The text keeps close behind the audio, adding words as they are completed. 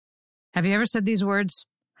Have you ever said these words?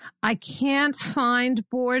 I can't find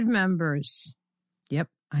board members. Yep,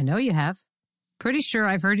 I know you have. Pretty sure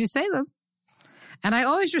I've heard you say them. And I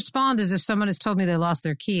always respond as if someone has told me they lost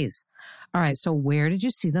their keys. All right, so where did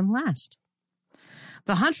you see them last?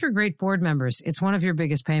 The hunt for great board members, it's one of your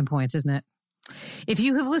biggest pain points, isn't it? If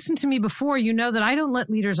you have listened to me before, you know that I don't let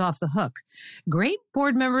leaders off the hook. Great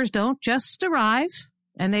board members don't just arrive,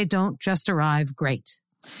 and they don't just arrive great.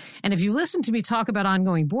 And if you listen to me talk about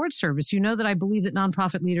ongoing board service, you know that I believe that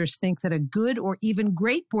nonprofit leaders think that a good or even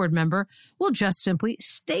great board member will just simply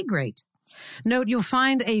stay great. Note, you'll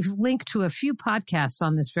find a link to a few podcasts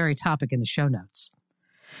on this very topic in the show notes.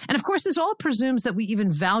 And of course, this all presumes that we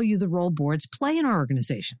even value the role boards play in our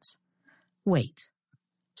organizations. Wait,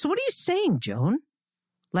 so what are you saying, Joan?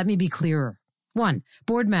 Let me be clearer. 1,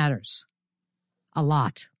 board matters. A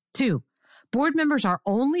lot. 2, board members are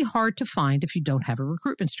only hard to find if you don't have a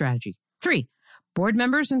recruitment strategy. 3, board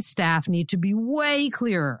members and staff need to be way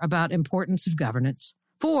clearer about importance of governance.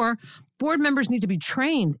 4, board members need to be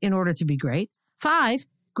trained in order to be great. 5,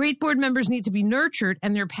 great board members need to be nurtured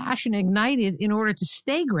and their passion ignited in order to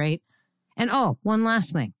stay great. And one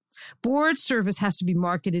last thing. Board service has to be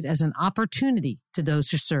marketed as an opportunity to those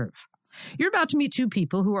who serve. You're about to meet 2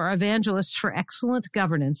 people who are evangelists for excellent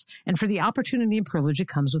governance and for the opportunity and privilege that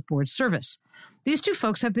comes with board service. These 2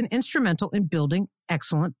 folks have been instrumental in building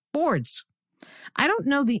excellent boards. I don't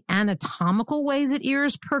know the anatomical way that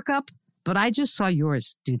ears perk up, but I just saw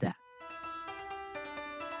yours do that.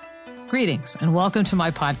 Greetings and welcome to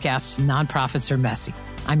my podcast, Nonprofits Are Messy.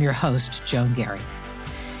 I'm your host, Joan Garry.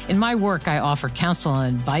 In my work, I offer counsel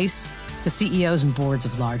and advice to CEOs and boards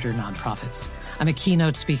of larger nonprofits. I'm a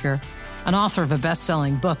keynote speaker, an author of a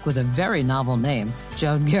best-selling book with a very novel name,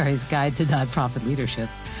 Joan Garry's Guide to Nonprofit Leadership,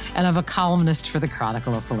 and I'm a columnist for the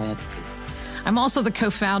Chronicle of Philanthropy. I'm also the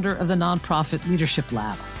co-founder of the Nonprofit Leadership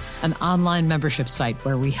Lab, an online membership site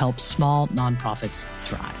where we help small nonprofits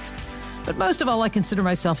thrive. But most of all, I consider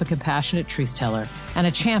myself a compassionate truth teller and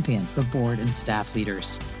a champion for board and staff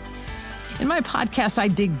leaders. In my podcast, I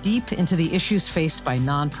dig deep into the issues faced by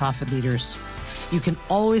nonprofit leaders. You can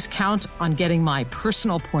always count on getting my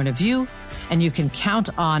personal point of view, and you can count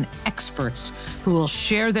on experts who will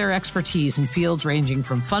share their expertise in fields ranging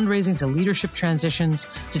from fundraising to leadership transitions,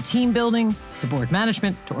 to team building, to board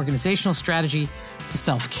management, to organizational strategy, to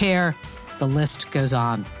self-care. The list goes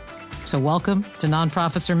on. So welcome to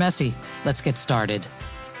Nonprofits Are Messy. Let's get started.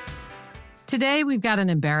 Today, we've got an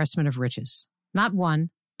embarrassment of riches. Not one,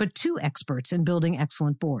 but 2 experts in building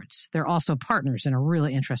excellent boards. They're also partners in a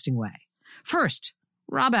really interesting way. First,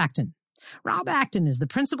 Rob Acton. Rob Acton is the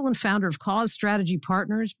principal and founder of Cause Strategy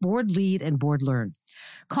Partners, Board Lead, and Board Learn.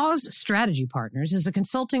 Cause Strategy Partners is a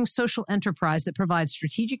consulting social enterprise that provides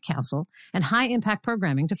strategic counsel and high-impact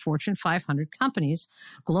programming to Fortune 500 companies,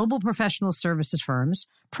 global professional services firms,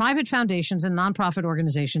 private foundations, and nonprofit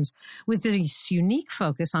organizations with this unique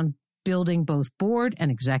focus on building both board and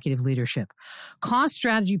executive leadership. Cause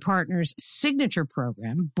Strategy Partners' signature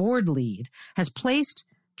program, Board Lead, has placed,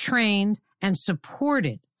 trained, and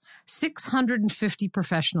supported 650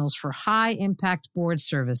 professionals for high-impact board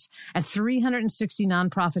service at 360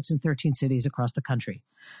 nonprofits in 13 cities across the country.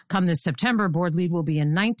 Come this September, Board Lead will be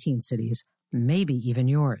in 19 cities, maybe even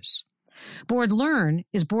yours. Board Learn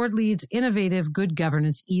is Board Lead's innovative good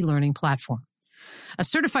governance e-learning platform. A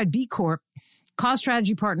certified B Corp, Cause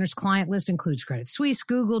Strategy Partners' client list includes Credit Suisse,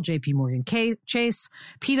 Google, JP Morgan Chase,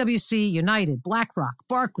 PwC, United, BlackRock,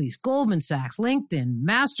 Barclays, Goldman Sachs, LinkedIn,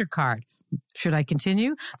 MasterCard. Should I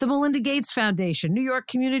continue? The Melinda Gates Foundation, New York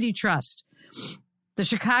Community Trust, the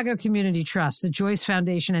Chicago Community Trust, the Joyce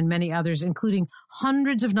Foundation, and many others, including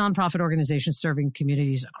hundreds of nonprofit organizations serving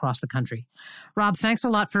communities across the country. Rob, thanks a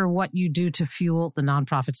lot for what you do to fuel the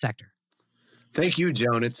nonprofit sector. Thank you,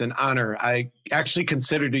 Joan. It's an honor. I actually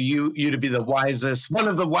consider you to be the wisest, one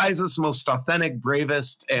of the wisest, most authentic,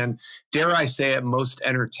 bravest, and dare I say it, most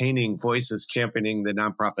entertaining voices championing the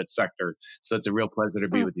nonprofit sector. So it's a real pleasure to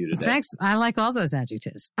be with you today. Thanks. I like all those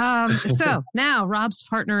adjectives. So now Rob's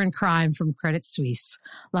partner in crime from Credit Suisse,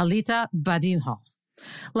 Lalita Badinhal.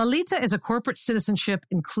 Lalita is a corporate citizenship,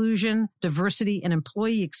 inclusion, diversity, and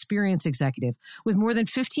employee experience executive with more than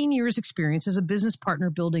 15 years' experience as a business partner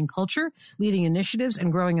building culture, leading initiatives,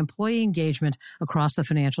 and growing employee engagement across the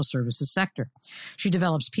financial services sector. She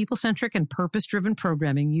develops people-centric and purpose-driven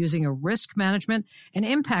programming using a risk management and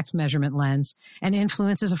impact measurement lens and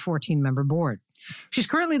influences a 14-member board. She's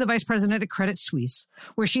currently the vice president at Credit Suisse,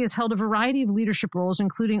 where she has held a variety of leadership roles,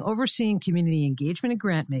 including overseeing community engagement and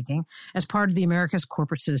grant making as part of the America's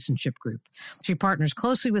Corporate Citizenship Group. She partners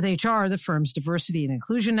closely with HR, the firm's diversity and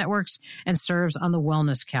inclusion networks, and serves on the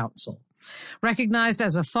Wellness Council. Recognized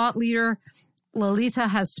as a thought leader, Lalita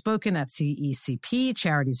has spoken at CECP,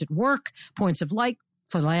 Charities at Work, Points of Light,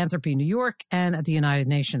 Philanthropy New York, and at the United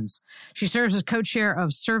Nations. She serves as co-chair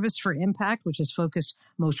of Service for Impact, which is focused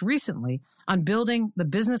most recently on building the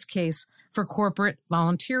business case for corporate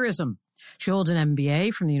volunteerism. She holds an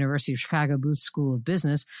MBA from the University of Chicago Booth School of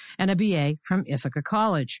Business and a BA from Ithaca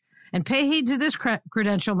College. And pay heed to this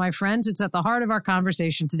credential, my friends. It's at the heart of our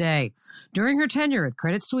conversation today. During her tenure at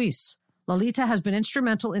Credit Suisse, Lalita has been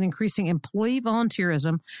instrumental in increasing employee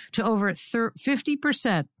volunteerism to over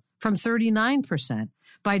 50% from 39%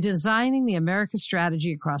 by designing the Americas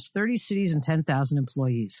strategy across 30 cities and 10,000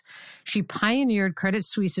 employees. She pioneered Credit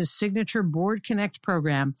Suisse's signature Board Connect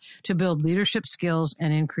program to build leadership skills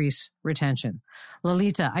and increase retention.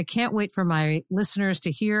 Lalita, I can't wait for my listeners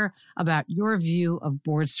to hear about your view of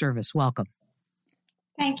board service. Welcome.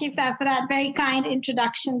 Thank you for that very kind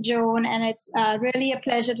introduction, Joan. And it's really a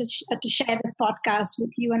pleasure to share this podcast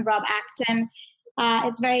with you and Rob Acton.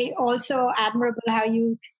 It's very also admirable how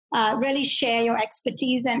you really share your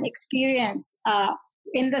expertise and experience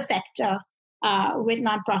in the sector with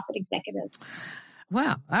nonprofit executives.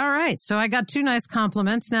 Wow. All right. So I got two nice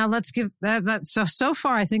compliments. Now let's give that. So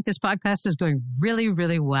far, I think this podcast is going really,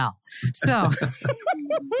 really well. So,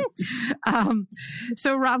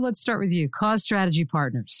 so Rob, let's start with you. Cause Strategy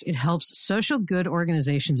Partners. It helps social good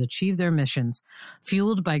organizations achieve their missions,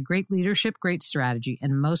 fueled by great leadership, great strategy,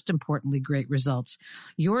 and most importantly, great results.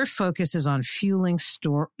 Your focus is on fueling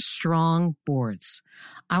strong boards.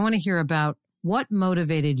 I want to hear about what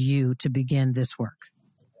motivated you to begin this work.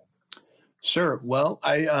 Sure. Well,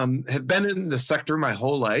 I have been in the sector my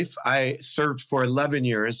whole life. I served for 11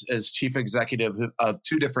 years as chief executive of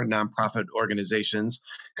two different nonprofit organizations,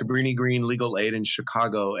 Cabrini Green Legal Aid in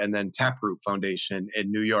Chicago, and then Taproot Foundation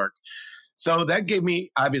in New York. So that gave me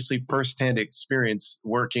obviously firsthand experience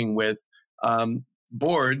working with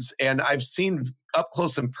boards, and I've seen up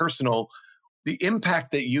close and personal the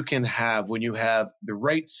impact that you can have when you have the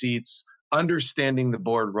right seats, understanding the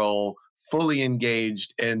board role, fully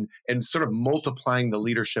engaged, and sort of multiplying the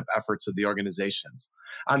leadership efforts of the organizations.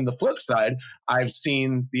 On the flip side, I've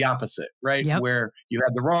seen the opposite, right? Yep. Where you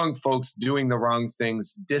have the wrong folks doing the wrong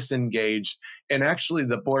things, disengaged, and actually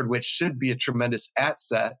the board, which should be a tremendous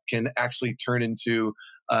asset, can actually turn into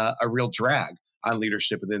a real drag on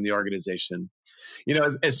leadership within the organization. You know,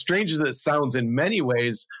 as strange as it sounds, in many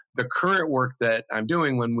ways, the current work that I'm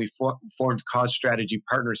doing when we formed Cause Strategy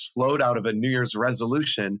Partners flowed out of a New Year's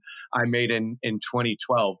resolution I made in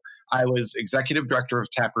 2012. I was executive director of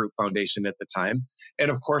Taproot Foundation at the time. And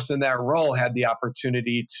of course, in that role, had the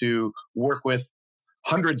opportunity to work with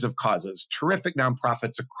hundreds of causes, terrific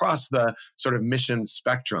nonprofits across the sort of mission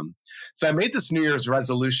spectrum. So I made this New Year's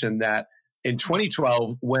resolution that in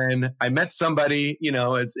 2012, when I met somebody, you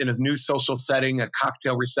know, as in a new social setting, a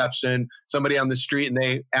cocktail reception, somebody on the street, and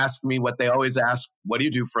they asked me what they always ask, what do you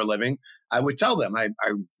do for a living? I would tell them, I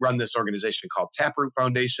run this organization called Taproot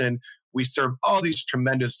Foundation. We serve all these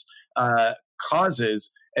tremendous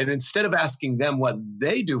causes. And instead of asking them what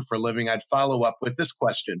they do for a living, I'd follow up with this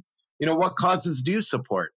question. You know, what causes do you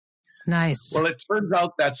support? Nice. Well, it turns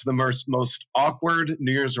out that's the most awkward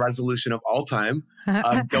New Year's resolution of all time.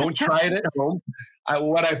 Don't try it at home.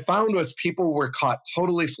 What I found was people were caught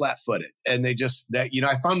totally flat-footed, and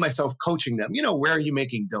I found myself coaching them. You know, where are you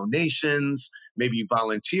making donations? Maybe you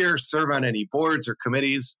volunteer, serve on any boards or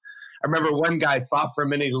committees. I remember one guy thought for a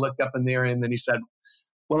minute, he looked up in the air, and then he said,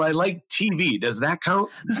 well, I like TV. Does that count?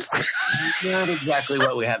 Not exactly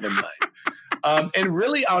what we have in mind. And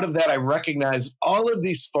really out of that, I recognized all of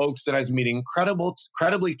these folks that I was meeting,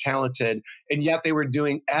 incredibly talented, and yet they were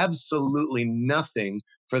doing absolutely nothing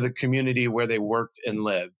for the community where they worked and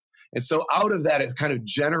lived. And so out of that, it kind of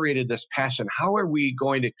generated this passion. How are we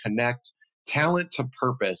going to connect talent to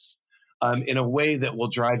purpose in a way that will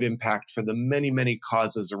drive impact for the many, many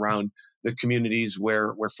causes around the communities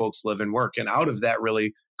where folks live and work? And out of that,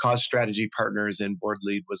 really, Cause Strategy Partners and Board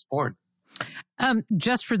Lead was born.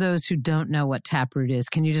 Just for those who don't know what Taproot is,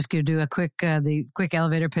 can you just do a quick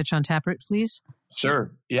elevator pitch on Taproot, please?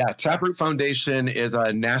 Sure. Yeah. Taproot Foundation is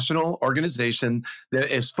a national organization that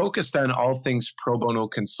is focused on all things pro bono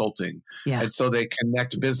consulting. Yeah. And so they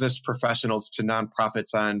connect business professionals to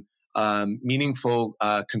nonprofits on meaningful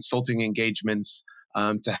consulting engagements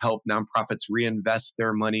to help nonprofits reinvest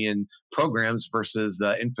their money in programs versus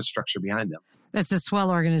the infrastructure behind them. It's a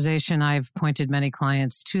swell organization. I've pointed many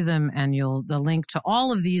clients to them, and the link to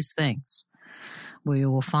all of these things we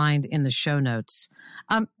will find in the show notes.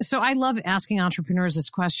 So I love asking entrepreneurs this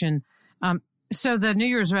question. So the New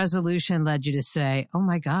Year's resolution led you to say, oh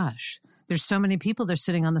my gosh, there's so many people, they're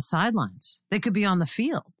sitting on the sidelines. They could be on the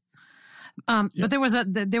field. But there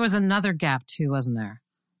was another gap too, wasn't there?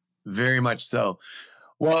 Very much so.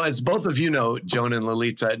 Well, as both of you know, Joan and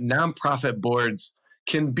Lolita, nonprofit boards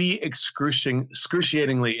can be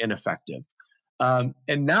excruciatingly ineffective. And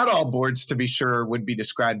not all boards, to be sure, would be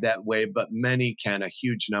described that way, but many can, a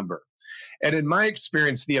huge number. And in my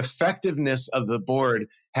experience, the effectiveness of the board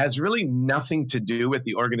has really nothing to do with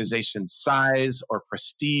the organization's size or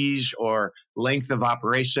prestige or length of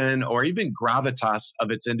operation or even gravitas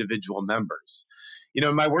of its individual members. You know,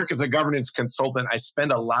 in my work as a governance consultant, I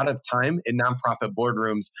spend a lot of time in nonprofit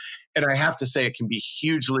boardrooms, and I have to say it can be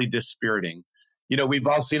hugely dispiriting. You know, we've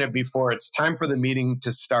all seen it before. It's time for the meeting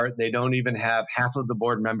to start. They don't even have half of the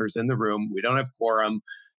board members in the room. We don't have quorum.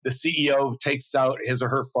 The CEO takes out his or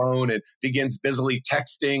her phone and begins busily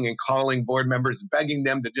texting and calling board members, begging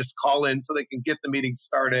them to just call in so they can get the meeting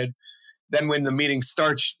started. Then when the meeting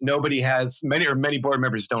starts, many board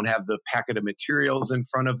members don't have the packet of materials in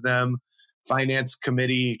front of them. Finance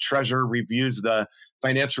committee, treasurer reviews the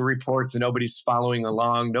financial reports and nobody's following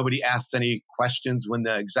along. Nobody asks any questions when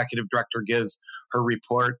the executive director gives her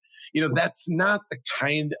report. You know, that's not the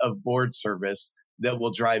kind of board service that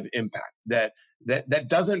will drive impact, that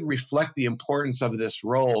doesn't reflect the importance of this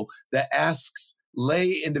role, that asks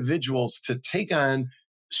lay individuals to take on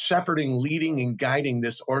shepherding, leading, and guiding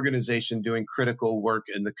this organization doing critical work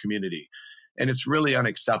in the community. And it's really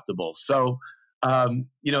unacceptable. So,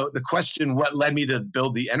 you know, the question, what led me to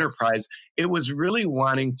build the enterprise? It was really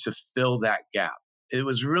wanting to fill that gap. It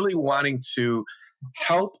was really wanting to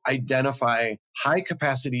help identify high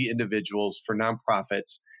capacity individuals for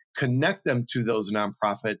nonprofits, connect them to those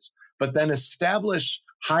nonprofits, but then establish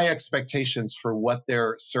high expectations for what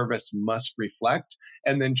their service must reflect,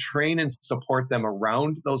 and then train and support them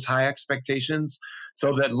around those high expectations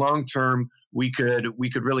so that long term we could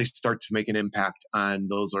really start to make an impact on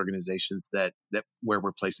those organizations that where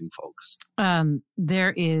we're placing folks.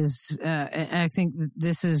 There is, I think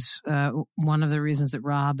this is one of the reasons that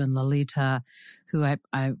Rob and Lolita, who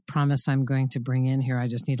I promise I'm going to bring in here, I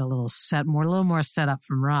just need a little more setup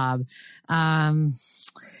from Rob.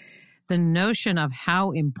 The notion of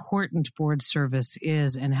how important board service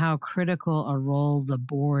is and how critical a role the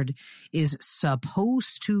board is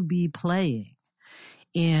supposed to be playing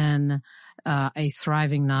in a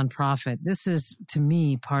thriving nonprofit. This is, to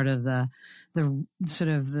me, part of the sort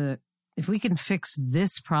of the, if we can fix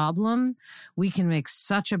this problem, we can make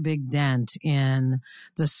such a big dent in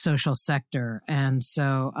the social sector. And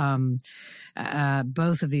so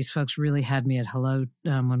both of these folks really had me at hello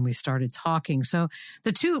when we started talking. So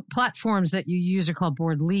the two platforms that you use are called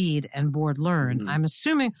Board Lead and Board Learn. Mm-hmm. I'm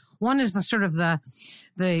assuming one is the sort of the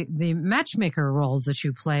matchmaker roles that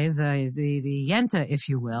you play, the Yenta, if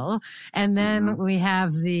you will. And then we have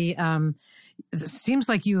the, it seems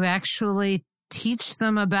like you actually teach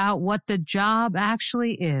them about what the job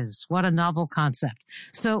actually is. What a novel concept.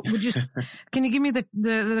 So can you give me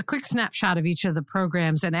the quick snapshot of each of the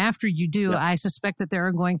programs? And after you do, I suspect that there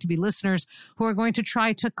are going to be listeners who are going to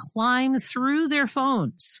try to climb through their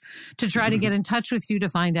phones to try to get in touch with you to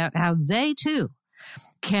find out how they too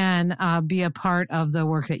can be a part of the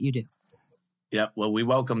work that you do. Yeah, well, we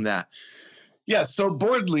welcome that. Yeah, so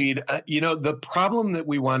Board Lead, the problem that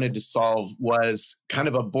we wanted to solve was kind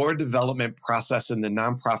of a board development process in the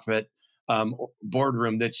nonprofit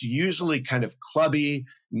boardroom that's usually kind of clubby,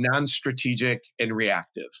 non-strategic, and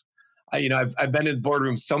reactive. I've been in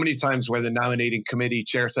boardrooms so many times where the nominating committee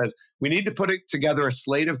chair says, we need to put together a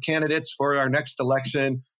slate of candidates for our next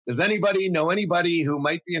election. Does anybody know anybody who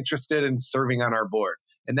might be interested in serving on our board?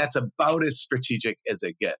 And that's about as strategic as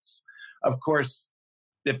it gets. Of course,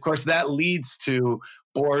 that leads to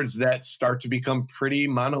boards that start to become pretty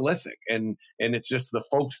monolithic. And it's just the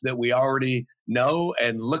folks that we already know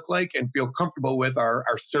and look like and feel comfortable with are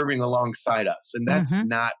serving alongside us. And that's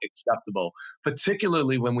not acceptable,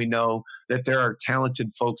 particularly when we know that there are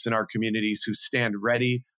talented folks in our communities who stand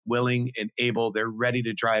ready, willing, and able. They're ready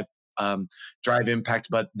to drive impact,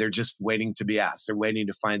 but they're just waiting to be asked. They're waiting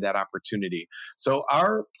to find that opportunity. So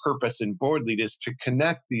our purpose in Board Lead is to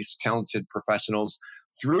connect these talented professionals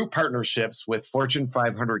through partnerships with Fortune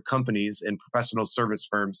 500 companies and professional service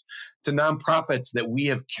firms to nonprofits that we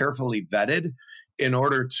have carefully vetted in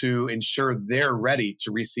order to ensure they're ready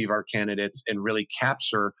to receive our candidates and really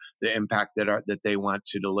capture the impact that they want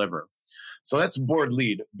to deliver. So that's Board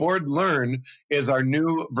Lead. Board Learn is our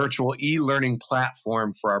new virtual e-learning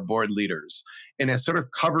platform for our board leaders. And it sort of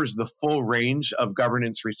covers the full range of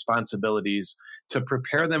governance responsibilities to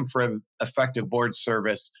prepare them for effective board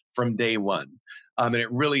service from day one. And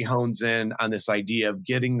it really hones in on this idea of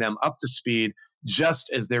getting them up to speed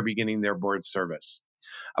just as they're beginning their board service.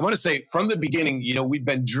 I want to say from the beginning, we've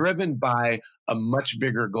been driven by a much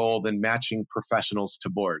bigger goal than matching professionals to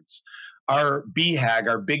boards. Our BHAG,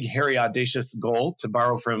 our big, hairy, audacious goal, to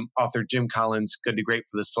borrow from author Jim Collins' Good to Great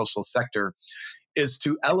for the Social Sector, is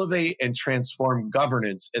to elevate and transform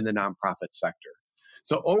governance in the nonprofit sector.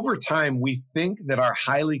 So over time, we think that our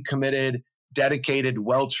highly committed, dedicated,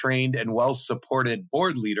 well-trained, and well-supported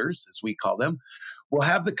board leaders, as we call them, will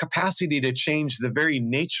have the capacity to change the very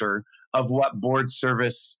nature of what board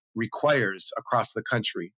service requires across the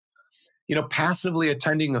country. Passively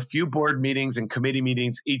attending a few board meetings and committee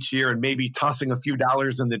meetings each year and maybe tossing a few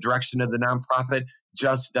dollars in the direction of the nonprofit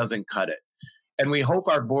just doesn't cut it. And we hope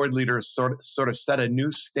our board leaders sort of set a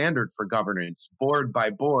new standard for governance, board by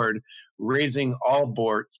board, raising all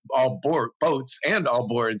boats and all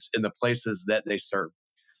boards in the places that they serve.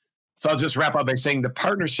 So I'll just wrap up by saying the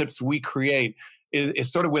partnerships we create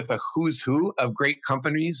is sort of with a who's who of great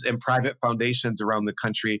companies and private foundations around the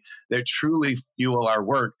country that truly fuel our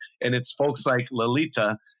work. And it's folks like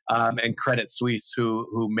Lolita and Credit Suisse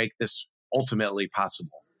who make this ultimately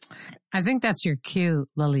possible. I think that's your cue,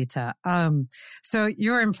 Lolita. So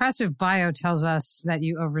your impressive bio tells us that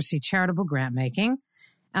you oversee charitable grant making,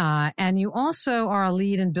 and you also are a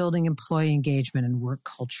lead in building employee engagement and work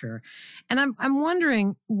culture. And I'm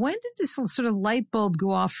wondering, when did this sort of light bulb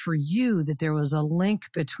go off for you that there was a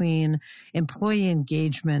link between employee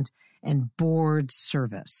engagement and board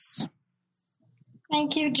service?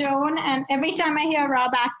 Thank you, Joan. And every time I hear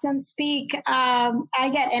Rob Acton speak, I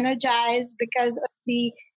get energized because of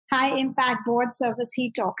the high impact board service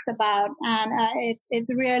he talks about. And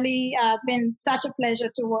it's really been such a pleasure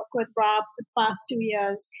to work with Rob for the past 2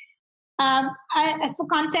 years. As for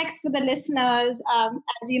context for the listeners,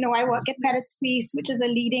 as you know, I work at Credit Suisse, which is a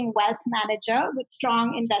leading wealth manager with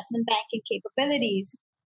strong investment banking capabilities.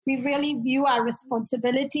 We really view our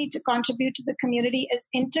responsibility to contribute to the community as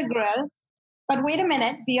integral. But wait a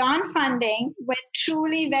minute, beyond funding, we're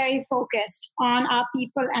truly very focused on our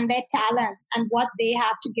people and their talents and what they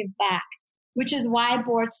have to give back, which is why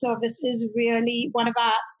board service is really one of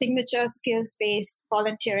our signature skills-based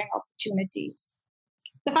volunteering opportunities.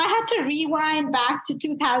 So if I had to rewind back to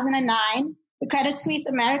 2009, the Credit Suisse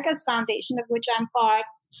Americas Foundation, of which I'm part,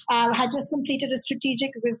 had just completed a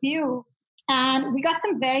strategic review, and we got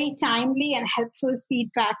some very timely and helpful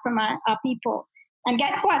feedback from our people. And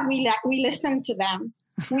guess what? We listened to them.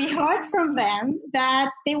 We heard from them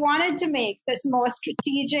that they wanted to make this more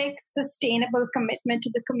strategic, sustainable commitment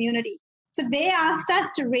to the community. So they asked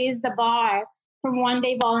us to raise the bar from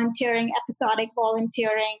one-day volunteering, episodic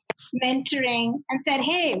volunteering, mentoring, and said,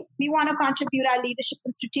 hey, we want to contribute our leadership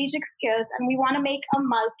and strategic skills, and we want to make a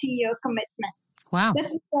multi-year commitment. Wow.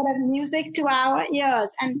 This was sort of music to our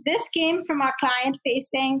ears. And this came from our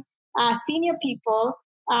client-facing senior people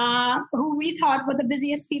who we thought were the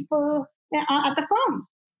busiest people at the firm.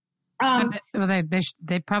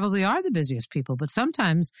 They probably are the busiest people, but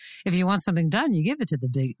sometimes if you want something done, you give it to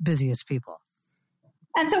the busiest people.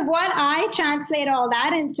 And so what I translate all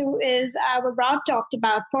that into is what Rob talked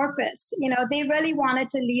about, purpose. They really wanted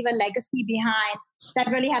to leave a legacy behind that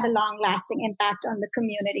really had a long-lasting impact on the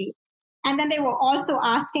community. And then they were also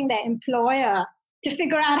asking their employer to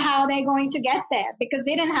figure out how they're going to get there, because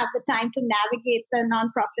they didn't have the time to navigate the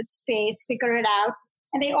nonprofit space, figure it out.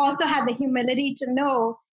 And they also had the humility to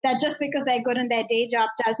know that just because they're good in their day job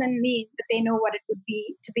doesn't mean that they know what it would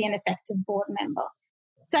be to be an effective board member.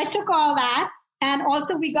 So I took all that. And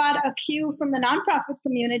also we got a cue from the nonprofit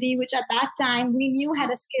community, which at that time we knew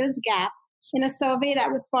had a skills gap. In a survey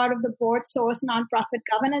that was part of the Board Source Nonprofit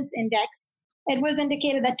Governance Index, it was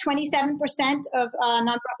indicated that 27% of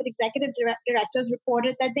nonprofit executive directors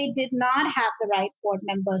reported that they did not have the right board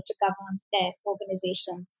members to govern their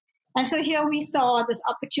organizations. And so here we saw this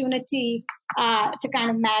opportunity to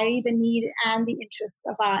kind of marry the need and the interests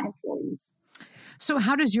of our employees. So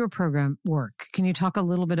how does your program work? Can you talk a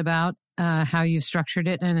little bit about how you've structured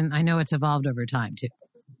it? And I know it's evolved over time, too.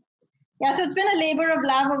 Yeah, so it's been a labor of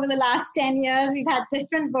love over the last 10 years. We've had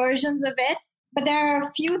different versions of it. But there are a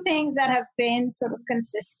few things that have been sort of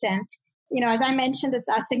consistent. As I mentioned, it's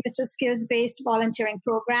our signature skills-based volunteering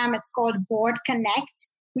program. It's called Board Connect.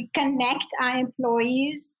 We connect our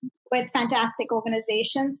employees with fantastic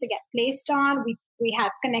organizations to get placed on. We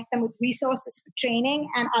have connect them with resources for training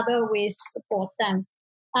and other ways to support them.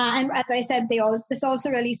 And as I said, this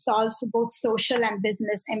also really solves for both social and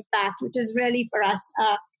business impact, which is really for us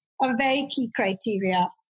a very key criteria.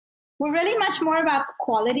 We're really much more about the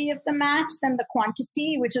quality of the match than the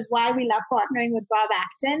quantity, which is why we love partnering with Rob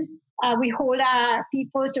Acton. We hold our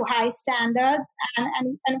people to high standards,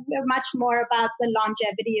 and we're much more about the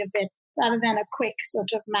longevity of it rather than a quick sort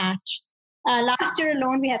of match. Last year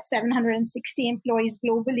alone, we had 760 employees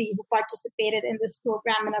globally who participated in this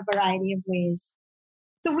program in a variety of ways.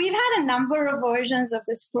 So we've had a number of versions of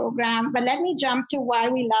this program, but let me jump to why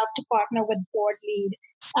we love to partner with BoardLead.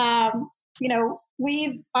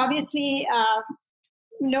 We obviously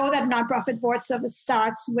know that nonprofit board service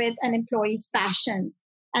starts with an employee's passion.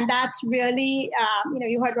 And that's really,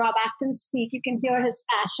 you heard Rob Acton speak, you can hear his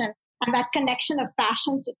passion. And that connection of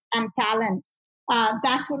passion and talent,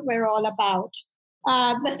 that's what we're all about.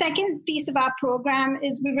 The second piece of our program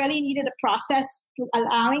is we really needed a process to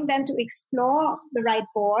allowing them to explore the right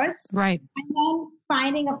boards. Right. And then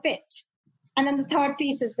finding a fit. And then the third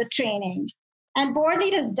piece is the training. And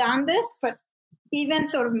BoardLead has done this, but even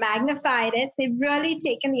sort of magnified it. They've really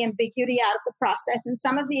taken the ambiguity out of the process in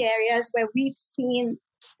some of the areas where we've seen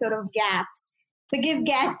sort of gaps. The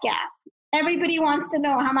give-get gap. Everybody wants to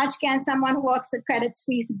know how much can someone who works at Credit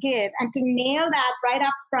Suisse give. And to nail that right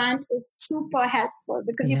up front is super helpful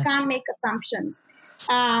because you can't make assumptions.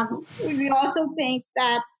 We also think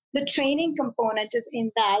that the training component is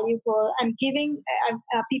invaluable and giving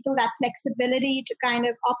people that flexibility to kind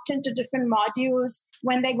of opt into different modules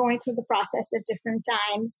when they're going through the process at different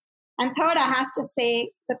times. And third, I have to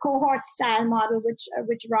say the cohort style model, which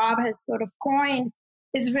Rob has sort of coined,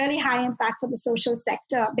 is really high impact for the social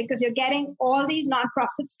sector because you're getting all these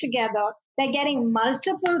nonprofits together. They're getting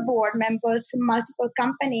multiple board members from multiple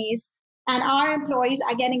companies. And our employees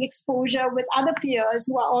are getting exposure with other peers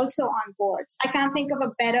who are also on boards. I can't think of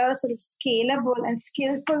a better sort of scalable and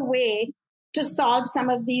skillful way to solve some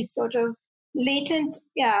of these sort of latent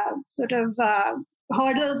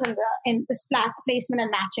hurdles in this placement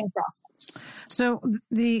and matching process. So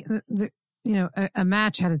a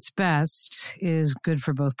match at its best is good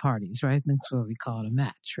for both parties, right? That's what we call it, a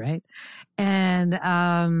match, right? And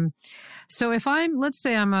so if let's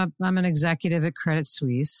say I'm an executive at Credit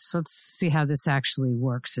Suisse, let's see how this actually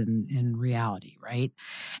works in reality, right?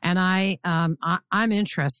 And I'm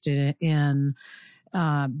interested in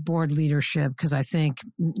board leadership because I think,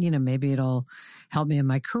 maybe it'll help me in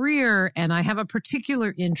my career. And I have a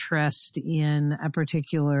particular interest in a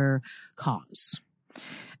particular cause.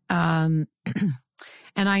 And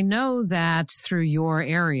I know that through your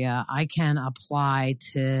area, I can apply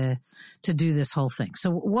to do this whole thing.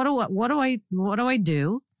 So what do I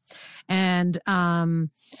do? And, so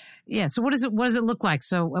what does it look like?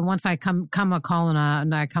 So once I come a calling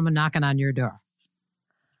and I come a knocking on your door.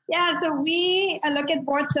 Yeah, so we look at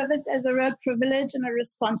board service as a real privilege and a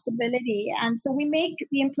responsibility. And so we make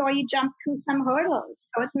the employee jump through some hurdles.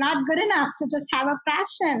 So it's not good enough to just have a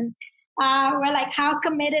passion. We're like, how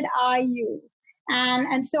committed are you?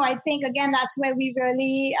 And so I think, again, that's where we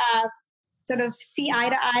really sort of see eye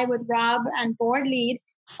to eye with Rob and BoardLead,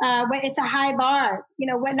 where it's a high bar.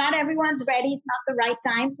 Where not everyone's ready. It's not the right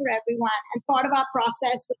time for everyone. And part of our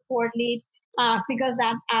process with BoardLead figures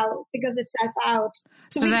itself out.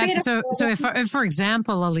 So if for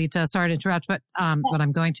example, Lalita, sorry to interrupt, but I'm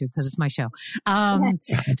going to because it's my show.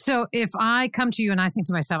 So if I come to you and I think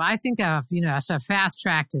to myself, I think of a fast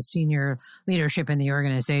track to senior leadership in the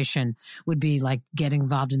organization would be like getting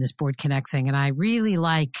involved in this Board Connect thing, and I really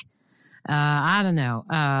like.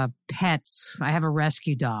 Pets. I have a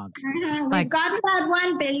rescue dog. We've got that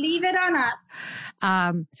one, believe it or not.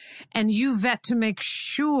 And you vet to make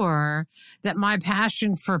sure that my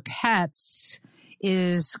passion for pets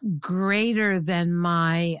is greater than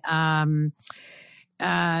my,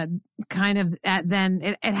 then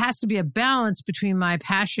it has to be a balance between my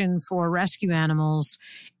passion for rescue animals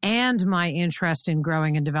and my interest in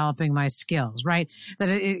growing and developing my skills, right?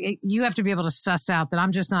 That you have to be able to suss out that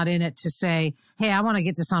I'm just not in it to say, hey, I want to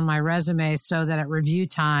get this on my resume so that at review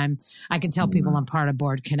time, I can tell people I'm part of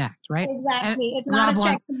Board Connect, right? Exactly. It's not a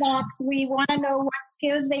check the box. We want to know what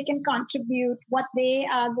skills they can contribute, what they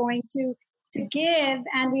are going to give,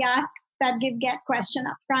 and we ask that give-get question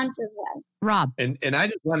up front as well. Rob. And I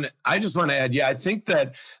just want to add, I think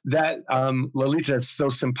that Lalita is so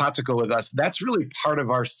simpatico with us. That's really part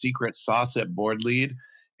of our secret sauce at BoardLead,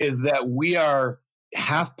 is that we are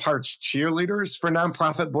half parts cheerleaders for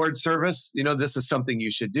nonprofit board service. This is something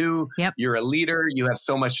you should do. Yep. You're a leader. You have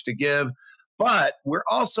so much to give. But we're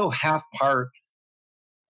also half part,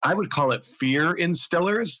 I would call it fear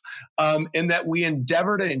instillers, in that we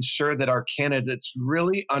endeavor to ensure that our candidates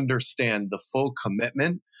really understand the full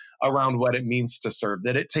commitment around what it means to serve,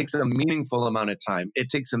 that it takes a meaningful amount of time. It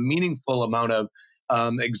takes a meaningful amount of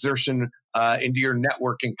exertion into your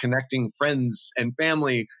network and connecting friends and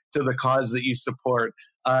family to the cause that you support.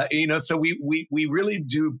 So we really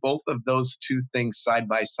do both of those two things side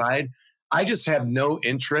by side. I just have no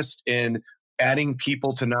interest in adding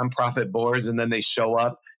people to nonprofit boards and then they show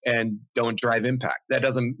up and don't drive impact.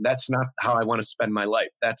 That's not how I want to spend my life.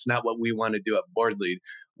 That's not what we want to do at Board Lead.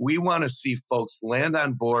 We want to see folks land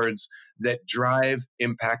on boards that drive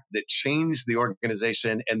impact, that change the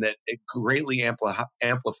organization, and that greatly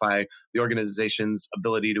amplify the organization's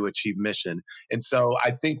ability to achieve mission. And so I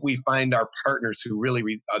think we find our partners who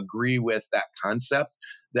really agree with that concept,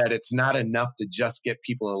 that it's not enough to just get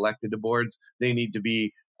people elected to boards. They need to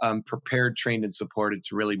be prepared, trained, and supported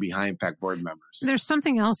to really be high impact board members. There's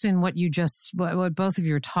something else in what both of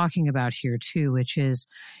you are talking about here too, which is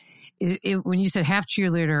when you said half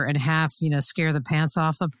cheerleader and half, scare the pants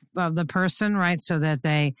off the person, right? So that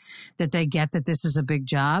they get that this is a big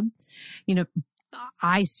job.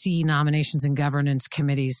 I see nominations and governance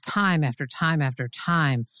committees time after time after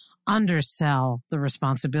time undersell the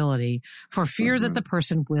responsibility for fear that the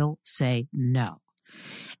person will say no.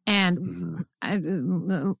 And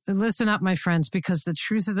listen up, my friends, because the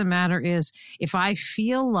truth of the matter is, if I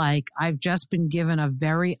feel like I've just been given a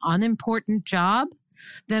very unimportant job,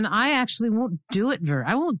 then I actually won't do it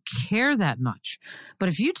I won't care that much. But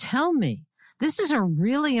if you tell me this is a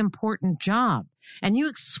really important job and you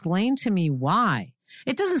explain to me why,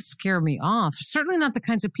 it doesn't scare me off. Certainly not the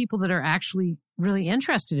kinds of people that are actually really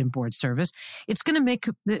interested in board service. It's going to make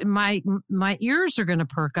my ears are going to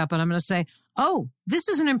perk up, and I'm going to say, oh, this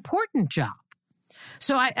is an important job.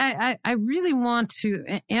 So I really want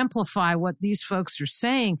to amplify what these folks are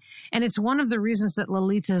saying. And it's one of the reasons that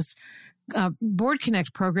Lalitha's Board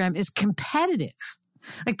Connect program is competitive.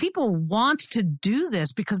 Like, people want to do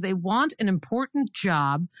this because they want an important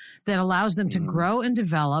job that allows them to grow and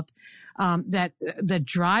develop, that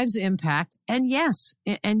drives impact. And yes,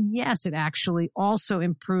 it actually also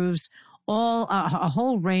improves offers a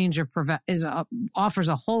whole range of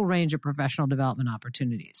professional development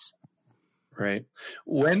opportunities. Right.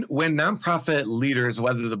 When nonprofit leaders,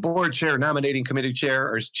 whether the board chair, nominating committee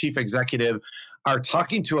chair, or chief executive, are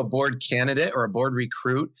talking to a board candidate or a board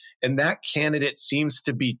recruit, and that candidate seems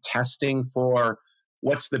to be testing for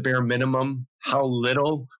what's the bare minimum, how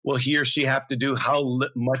little will he or she have to do, how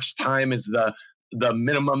much time is the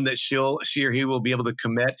minimum that she or he will be able to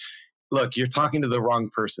commit. Look, you're talking to the wrong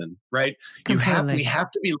person, right? We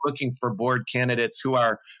have to be looking for board candidates who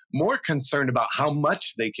are more concerned about how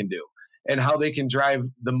much they can do and how they can drive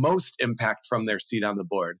the most impact from their seat on the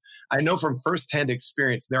board. I know from firsthand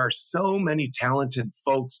experience, there are so many talented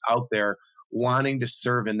folks out there wanting to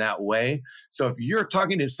serve in that way. So if you're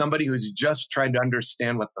talking to somebody who's just trying to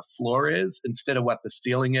understand what the floor is instead of what the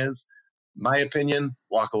ceiling is, my opinion,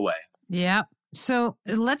 walk away. Yeah. So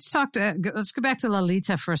let's go back to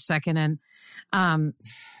Lalitha for a second. And,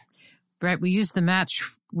 right, we use the match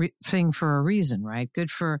thing for a reason, right? Good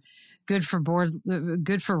for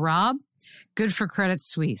Rob, good for Credit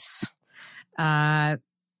Suisse. And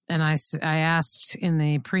I asked in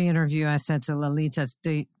the pre-interview, I said to Lalitha,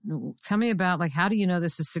 tell me about, how do you know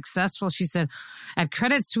this is successful? She said, at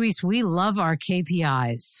Credit Suisse, we love our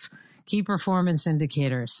KPIs, key performance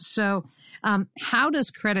indicators. So how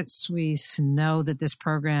does Credit Suisse know that this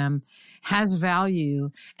program has value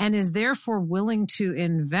and is therefore willing to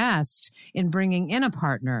invest in bringing in a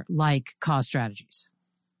partner like Cause Strategies?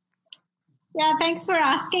 Yeah, thanks for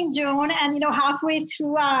asking, Joan. And, halfway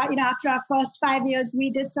through, after our first 5 years, we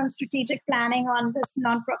did some strategic planning on this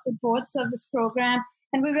nonprofit board service program.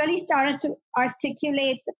 And we really started to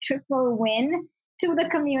articulate the triple win to the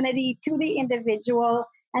community, to the individual,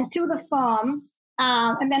 and to the firm,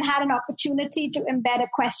 and then had an opportunity to embed a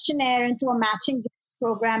questionnaire into a matching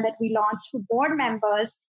program that we launched for board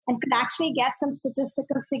members, and could actually get some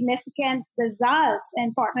statistical significant results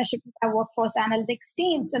in partnership with our workforce analytics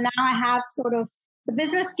team. So now I have sort of the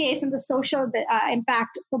business case and the social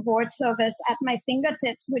impact for board service at my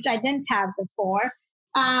fingertips, which I didn't have before.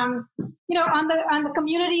 On the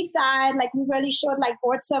community side, we really showed,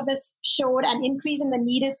 board service showed an increase in the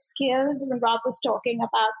needed skills when Rob was talking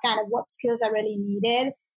about kind of what skills are really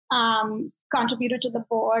needed, contributed to the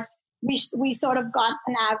board. We sort of got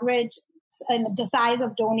an average in the size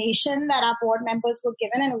of donation that our board members were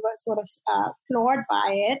given, and we were sort of floored by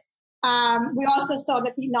it. We also saw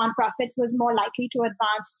that the nonprofit was more likely to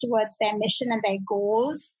advance towards their mission and their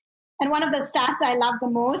goals. And one of the stats I love the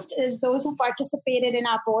most is those who participated in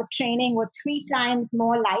our board training were 3 times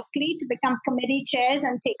more likely to become committee chairs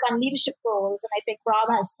and take on leadership roles. And I think Rob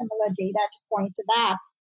has similar data to point to that.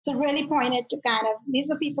 So really pointed to these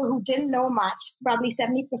were people who didn't know much. Probably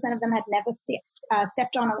 70% of them had never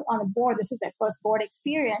stepped on a board. This was their first board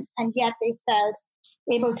experience, and yet they felt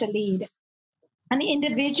able to lead. On the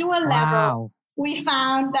individual level, we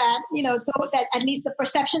found that, that at least the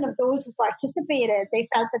perception of those who participated, they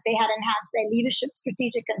felt that they had enhanced their leadership,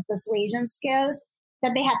 strategic, and persuasion skills.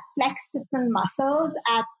 that they had flexed different muscles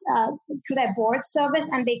to their board service,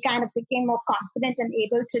 and they kind of became more confident and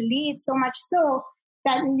able to lead, so much so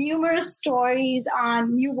that numerous stories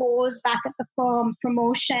on new roles back at the firm,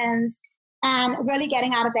 promotions, and really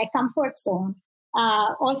getting out of their comfort zone.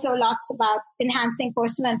 Also lots about enhancing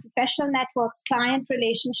personal and professional networks, client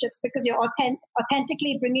relationships, because you're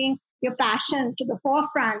authentically bringing your passion to the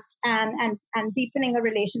forefront and deepening a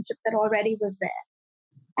relationship that already was there.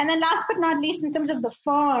 And then last but not least, in terms of the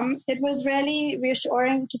firm, it was really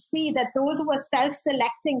reassuring to see that those who were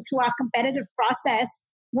self-selecting through our competitive process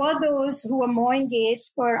were those who were more engaged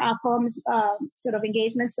for our firm's sort of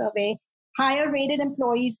engagement survey, higher rated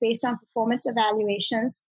employees based on performance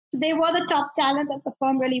evaluations. So they were the top talent that the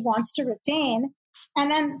firm really wants to retain.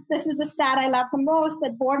 And then this is the stat I love the most,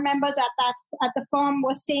 that board members at the firm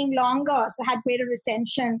were staying longer, so had greater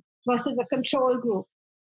retention versus a control group.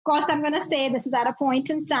 Of course, I'm going to say this is at a point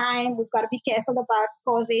in time. We've got to be careful about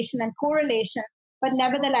causation and correlation. But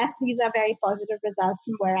nevertheless, these are very positive results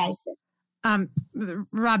from where I sit.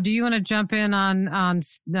 Rob, do you want to jump in on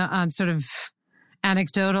sort of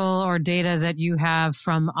anecdotal or data that you have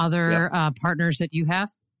from other partners that you have?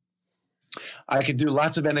 I could do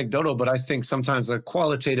lots of anecdotal, but I think sometimes a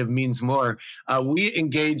qualitative means more. We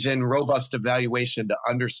engage in robust evaluation to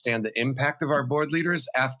understand the impact of our board leaders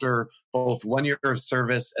after both 1 year of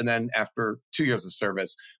service and then after 2 years of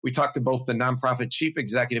service. We talk to both the nonprofit chief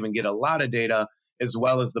executive and get a lot of data, as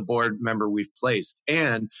well as the board member we've placed.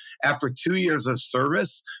 And after 2 years of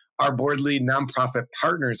service, our board lead nonprofit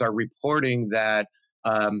partners are reporting that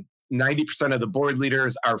 90% of the board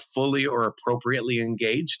leaders are fully or appropriately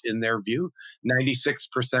engaged in their view.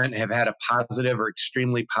 96% have had a positive or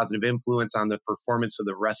extremely positive influence on the performance of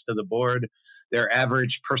the rest of the board. Their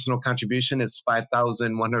average personal contribution is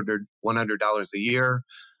 $5,100 a year.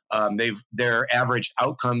 Their average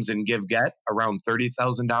outcomes in give-get around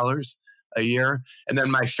 $30,000 a year. And then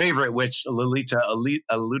my favorite, which Lalita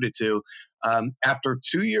alluded to, after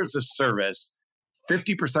 2 years of service,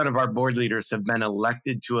 50% of our board leaders have been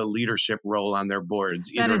elected to a leadership role on their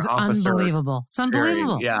boards. That is unbelievable. It's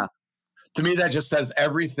unbelievable. Yeah. To me, that just says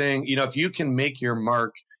everything. You know, if you can make your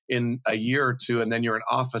mark in a year or two and then you're an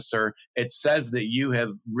officer, it says that you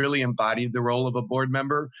have really embodied the role of a board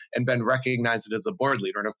member and been recognized as a board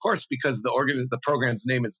leader. And of course, because the program's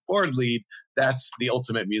name is Board Lead, that's the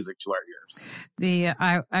ultimate music to our ears.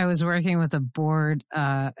 I was working with a board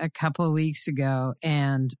a couple of weeks ago,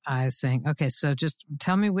 and I was saying, okay, so just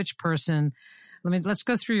tell me which person. Let's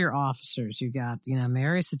go through your officers. You got,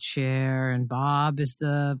 Mary's the chair and Bob is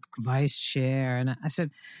the vice chair. And I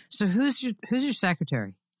said, so who's your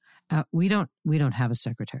secretary? We don't have a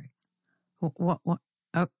secretary. What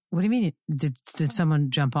do you mean? Did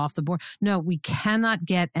someone jump off the board? No, we cannot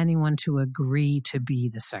get anyone to agree to be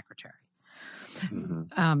the secretary.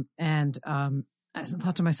 Mm-hmm. I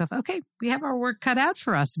thought to myself, okay, we have our work cut out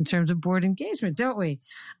for us in terms of board engagement, don't we?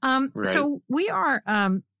 Right. So we are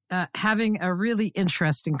having a really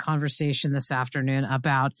interesting conversation this afternoon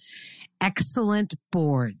about excellent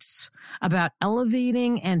boards, about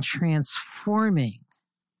elevating and transforming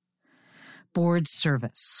board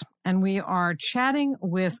service. And we are chatting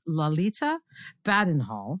with Lalita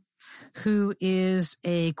Badenhall, who is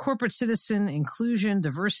a corporate citizen, inclusion,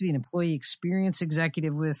 diversity, and employee experience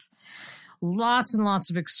executive with lots and lots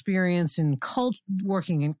of experience in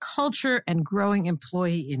working in culture and growing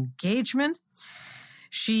employee engagement.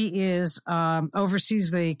 She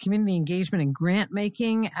oversees the community engagement and grant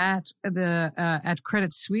making at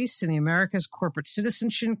Credit Suisse in the Americas Corporate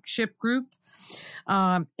Citizenship Group.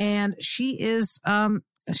 And she is,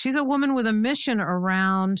 she's a woman with a mission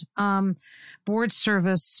around, board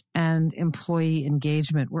service and employee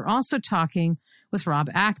engagement. We're also talking with Rob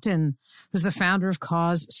Acton, who's the founder of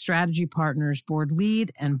Cause Strategy Partners, Board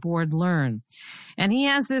Lead and Board Learn. And he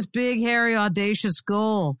has this big, hairy, audacious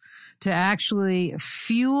goal to actually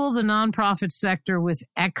fuel the nonprofit sector with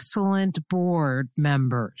excellent board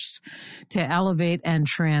members to elevate and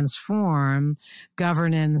transform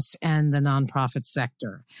governance and the nonprofit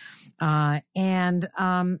sector. I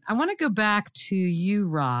want to go back to you,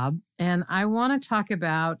 Rob, and I want to talk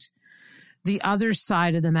about the other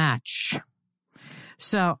side of the match.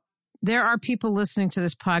 So there are people listening to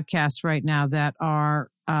this podcast right now that are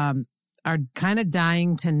kind of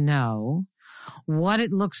dying to know what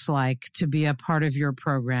it looks like to be a part of your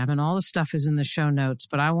program. And all the stuff is in the show notes,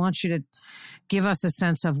 but I want you to give us a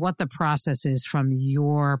sense of what the process is from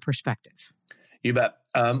your perspective. You bet.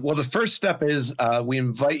 Well, the first step is we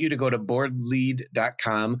invite you to go to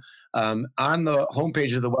boardlead.com. On the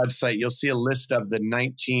homepage of the website, you'll see a list of the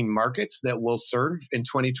 19 markets that we'll serve in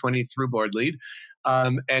 2020 through Board Lead.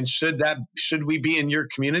 And should we be in your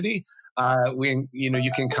community,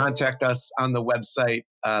 you can contact us on the website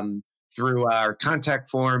through our contact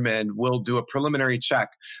form, and we'll do a preliminary check,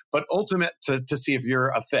 but ultimate to see if you're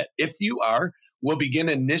a fit. If you are, we'll begin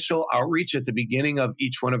initial outreach at the beginning of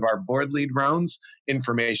each one of our board lead rounds,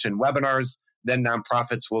 information webinars. Then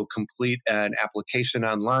nonprofits will complete an application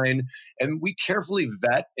online, and we carefully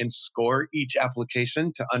vet and score each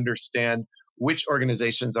application to understand which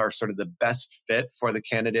organizations are sort of the best fit for the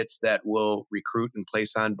candidates that we'll recruit and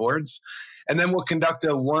place on boards. And then we'll conduct a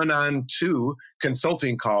 1-on-2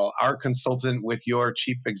 consulting call, our consultant with your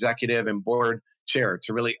chief executive and board chair,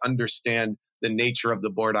 to really understand the nature of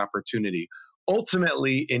the board opportunity.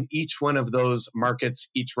 Ultimately, in each one of those markets,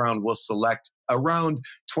 each round will select around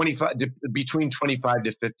between 25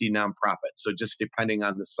 to 50 nonprofits. So just depending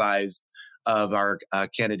on the size of our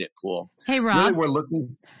candidate pool. Hey, Rob, really, we're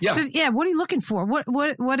looking. Yeah. What are you looking for?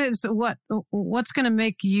 What's going to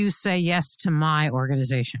make you say yes to my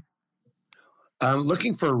organization?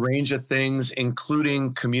 Looking for a range of things,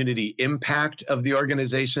 including community impact of the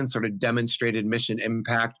organization, sort of demonstrated mission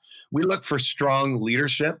impact. We look for strong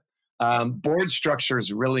leadership. Board structure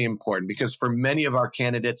is really important because for many of our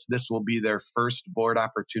candidates, this will be their first board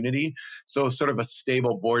opportunity. So sort of a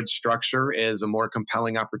stable board structure is a more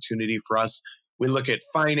compelling opportunity for us. We look at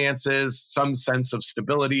finances, some sense of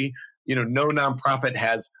stability. No nonprofit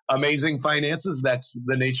has amazing finances. That's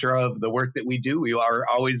the nature of the work that we do. We are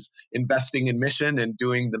always investing in mission and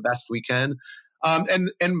doing the best we can. And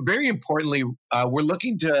very importantly, we're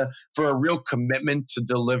looking for a real commitment to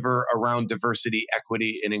deliver around diversity,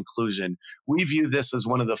 equity, and inclusion. We view this as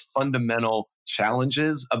one of the fundamental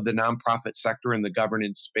challenges of the nonprofit sector in the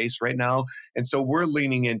governance space right now. And so we're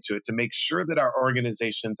leaning into it to make sure that our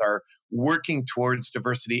organizations are working towards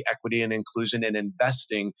diversity, equity, and inclusion and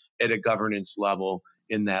investing at a governance level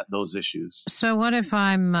in those issues. So what if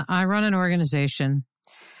I run an organization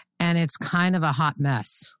and it's kind of a hot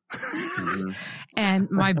mess? Mm-hmm.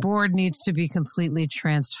 And my board needs to be completely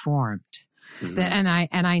transformed. Mm-hmm.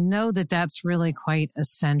 And I know that that's really quite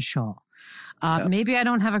essential. Maybe I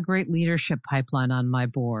don't have a great leadership pipeline on my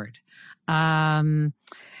board. How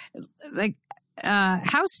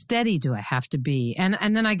steady do I have to be?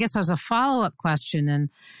 And then I guess as a follow-up question, and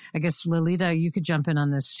I guess Lolita, you could jump in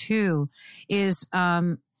on this too, is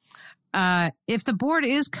if the board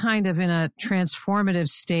is kind of in a transformative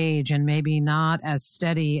stage and maybe not as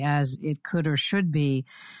steady as it could or should be,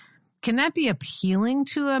 can that be appealing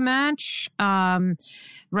to a match?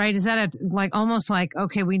 Right? Is that almost like,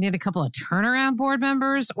 okay, we need a couple of turnaround board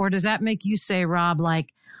members? Or does that make you say, Rob,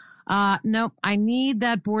 nope, I need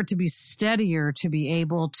that board to be steadier to be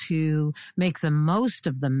able to make the most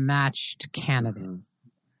of the matched candidate? Mm-hmm.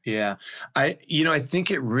 Yeah. I think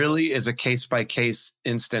it really is a case-by-case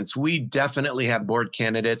instance. We definitely have board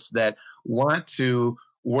candidates that want to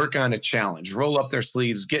work on a challenge, roll up their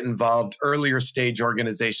sleeves, get involved, earlier stage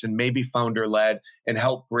organization, maybe founder-led, and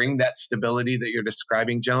help bring that stability that you're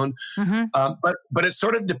describing, Joan. Mm-hmm. But it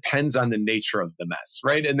sort of depends on the nature of the mess,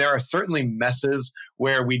 right? And there are certainly messes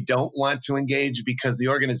where we don't want to engage because the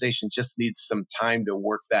organization just needs some time to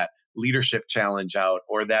work that leadership challenge out,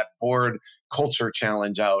 or that board culture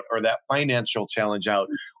challenge out, or that financial challenge out.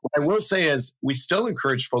 What I will say is we still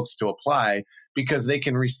encourage folks to apply because they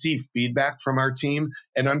can receive feedback from our team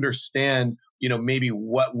and understand, maybe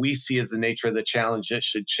what we see as the nature of the challenge that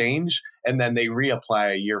should change, and then they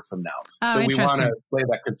reapply a year from now. So we want to play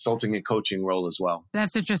that consulting and coaching role as well.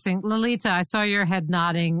 That's interesting. Lolita, I saw your head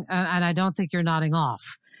nodding, and I don't think you're nodding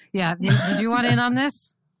off. Yeah. Did you want in on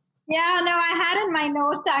this? Yeah, no, I had in my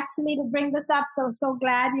notes actually to bring this up. So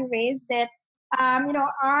glad you raised it.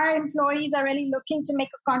 Our employees are really looking to make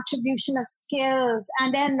a contribution of skills,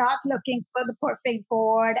 and they're not looking for the perfect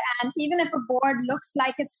board. And even if a board looks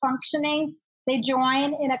like it's functioning, they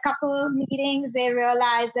join in a couple meetings, they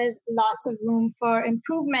realize there's lots of room for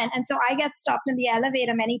improvement. And so I get stopped in the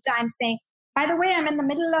elevator many times saying, by the way, I'm in the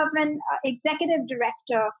middle of an executive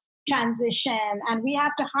director transition, and we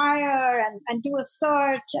have to hire and do a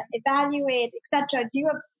search and evaluate, etc. Do you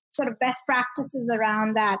have sort of best practices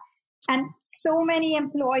around that? And so many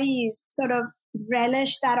employees sort of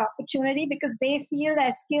relish that opportunity because they feel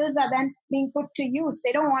their skills are then being put to use.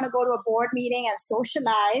 They don't want to go to a board meeting and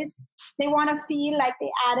socialize. They want to feel like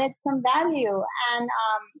they added some value. And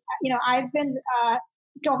I've been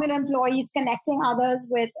talking to employees, connecting others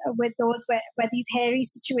with those where these hairy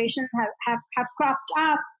situations have cropped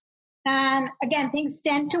up. And again, things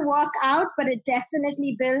tend to work out, but it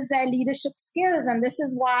definitely builds their leadership skills. And this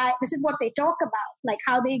is what they talk about, like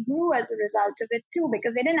how they grew as a result of it too,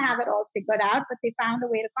 because they didn't have it all figured out, but they found a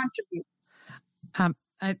way to contribute.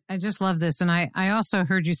 I just love this. And I also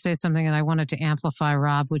heard you say something that I wanted to amplify,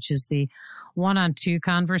 Rob, which is the 1-on-2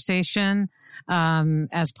 conversation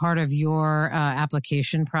as part of your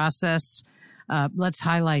application process. Let's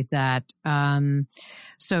highlight that.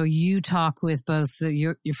 So you talk with both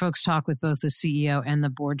your folks talk with both the CEO and the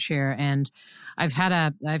board chair. And I've had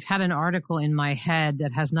an article in my head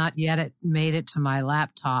that has not yet made it to my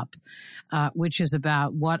laptop, which is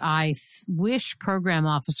about what I wish program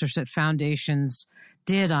officers at foundations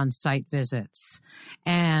did on site visits.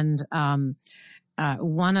 And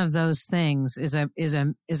one of those things is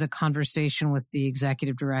a conversation with the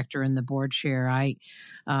executive director and the board chair. I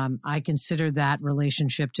consider that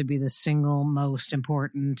relationship to be the single most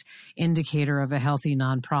important indicator of a healthy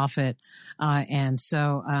nonprofit, and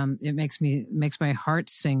so it makes my heart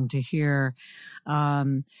sing to hear.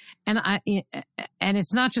 And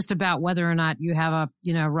it's not just about whether or not you have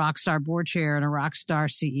a rock star board chair and a rock star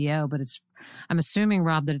CEO, but I'm assuming,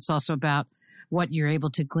 Rob, that it's also about what you're able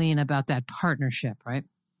to glean about that partnership, right?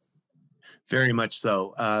 Very much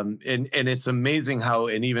so. And it's amazing how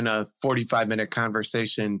in even a 45-minute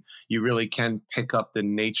conversation, you really can pick up the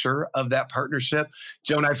nature of that partnership.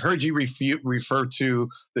 Joan, I've heard you refer to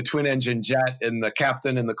the twin engine jet and the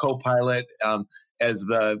captain and the co-pilot as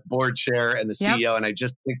the board chair and the CEO. Yep. And I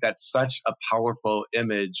just think that's such a powerful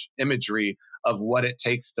imagery of what it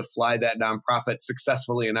takes to fly that nonprofit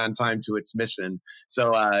successfully and on time to its mission.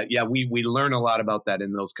 So we learn a lot about that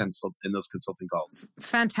in those consulting calls.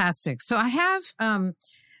 Fantastic. So I have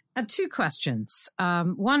two questions.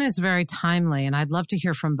 One is very timely, and I'd love to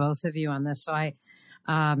hear from both of you on this. So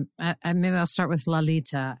maybe I'll start with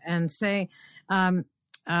Lalita and say,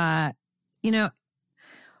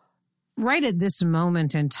 right at this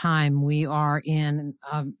moment in time, we are in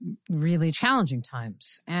really challenging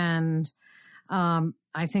times. And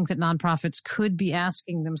I think that nonprofits could be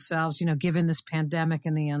asking themselves, given this pandemic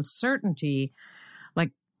and the uncertainty,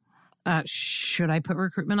 should I put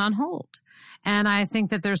recruitment on hold? And I think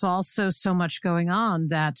that there's also so much going on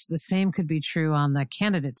that the same could be true on the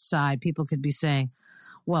candidate side. People could be saying,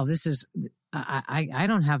 well, I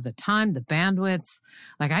don't have the time, the bandwidth.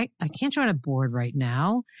 I can't join a board right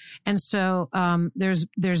now. And so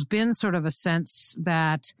there's been sort of a sense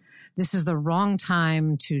that this is the wrong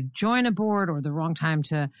time to join a board or the wrong time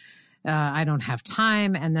to I don't have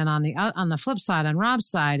time. And then on the flip side, on Rob's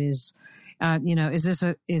side is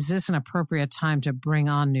is this an appropriate time to bring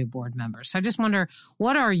on new board members? So I just wonder,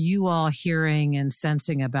 what are you all hearing and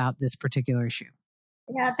sensing about this particular issue?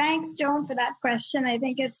 Yeah, thanks, Joan, for that question. I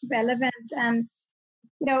think it's relevant. And,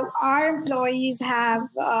 our employees have,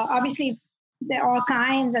 obviously, there are all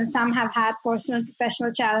kinds, and some have had personal and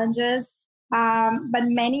professional challenges. But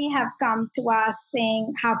many have come to us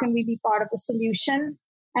saying, how can we be part of the solution?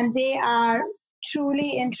 And they are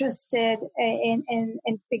truly interested in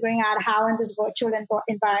figuring out how in this virtual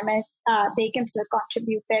environment they can still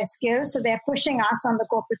contribute their skills. So they're pushing us on the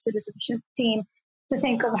corporate citizenship team to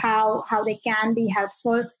think of how they can be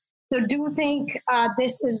helpful. So do think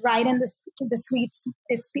this is right in the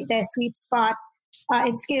sweet spot.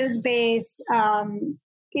 It's skills based.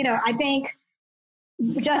 I think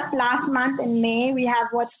just last month in May, we have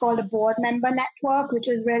what's called a board member network, which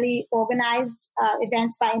is really organized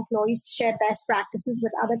events by employees to share best practices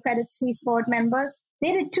with other Credit Suisse board members.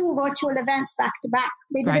 They did 2 virtual events back to back.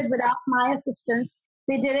 They did it without my assistance.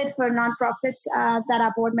 They did it for nonprofits that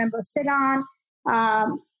our board members sit on.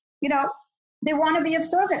 They want to be of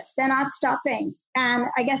service. They're not stopping. And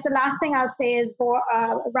I guess the last thing I'll say is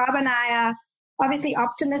Rob and I are obviously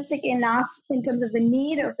optimistic enough in terms of the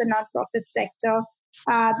need of the nonprofit sector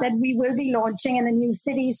that we will be launching in a new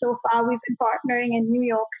city. So far, we've been partnering in New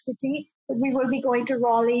York City, but we will be going to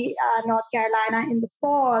Raleigh, North Carolina in the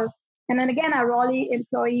fall. And then again, our Raleigh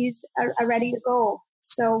employees are ready to go.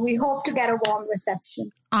 So we hope to get a warm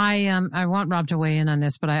reception. I want Rob to weigh in on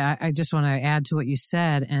this, but I just want to add to what you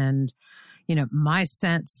said. And, my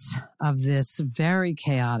sense of this very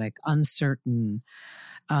chaotic, uncertain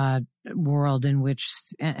world in which,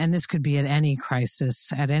 and this could be at any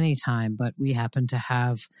crisis at any time, but we happen to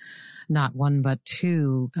have not one but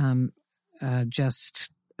two just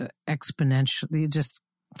exponentially, just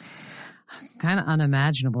kind of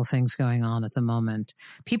unimaginable things going on at the moment.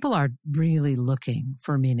 People are really looking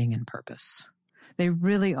for meaning and purpose. They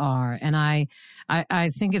really are. And I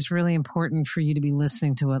think it's really important for you to be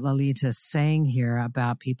listening to what Lalita is saying here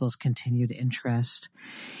about people's continued interest,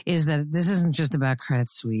 is that this isn't just about Credit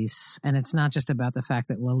Suisse, and it's not just about the fact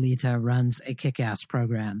that Lalita runs a kick-ass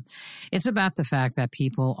program. It's about the fact that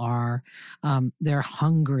people are, they're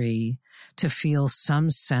hungry to feel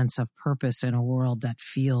some sense of purpose in a world that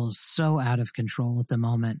feels so out of control at the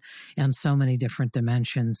moment on so many different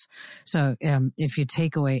dimensions. So if you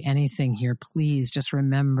take away anything here, please just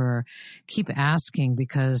remember, keep asking,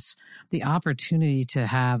 because the opportunity to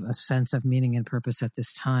have a sense of meaning and purpose at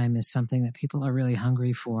this time is something that people are really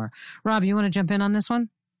hungry for. Rob, you want to jump in on this one?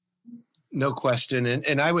 No question.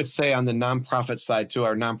 And I would say on the nonprofit side, to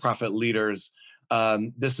our nonprofit leaders,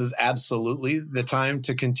 this is absolutely the time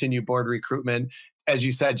to continue board recruitment. As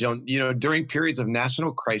you said, Joan, during periods of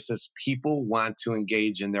national crisis, people want to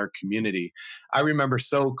engage in their community. I remember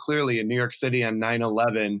so clearly in New York City on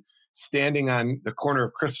 9/11, standing on the corner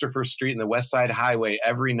of Christopher Street and the West Side Highway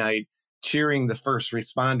every night, cheering the first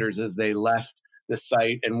responders as they left the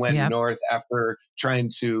site and went north after trying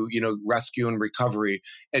to, rescue and recovery,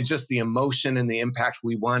 and just the emotion and the impact.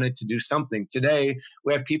 We wanted to do something. Today,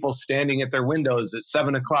 we have people standing at their windows at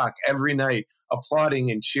 7:00 every night, applauding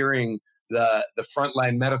and cheering the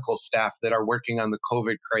frontline medical staff that are working on the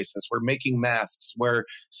COVID crisis. We're making masks. We're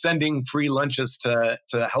sending free lunches to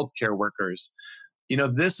healthcare workers.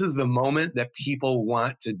 This is the moment that people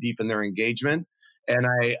want to deepen their engagement. And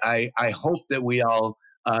I hope that we all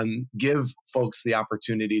give folks the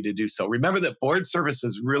opportunity to do so. Remember that board service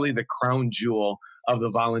is really the crown jewel of the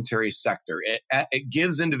voluntary sector. It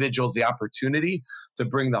gives individuals the opportunity to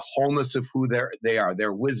bring the wholeness of who they are,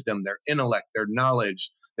 their wisdom, their intellect, their knowledge,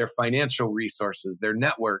 their financial resources, their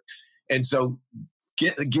network. And so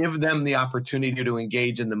give them the opportunity to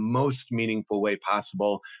engage in the most meaningful way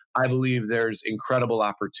possible. I believe there's incredible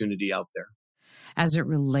opportunity out there. As it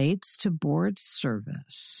relates to board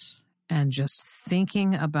service and just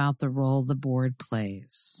thinking about the role the board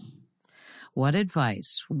plays, what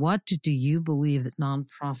do you believe that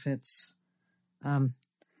nonprofits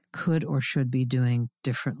could or should be doing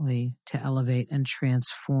differently to elevate and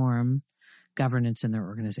transform governance in their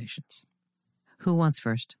organizations? Who wants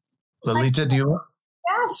first? Lalita, do you want?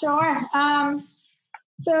 Yeah, sure.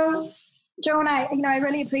 So, Joan, I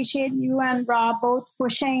really appreciate you and Rob both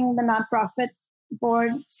pushing the nonprofit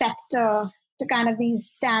board sector to kind of these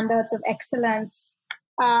standards of excellence.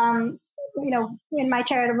 In my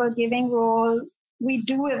charitable giving role, we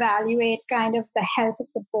do evaluate kind of the health of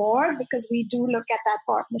the board, because we do look at that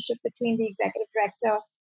partnership between the executive director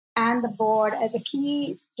and the board as a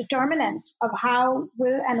key determinant of how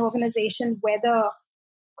will an organization weather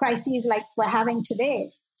crises like we're having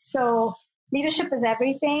today. So leadership is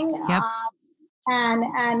everything. Yep.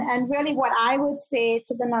 And really what I would say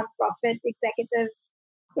to the nonprofit executives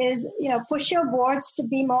is, push your boards to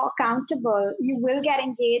be more accountable. You will get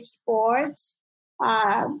engaged boards.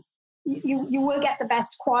 You will get the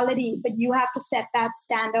best quality, but you have to set that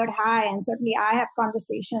standard high. And certainly I have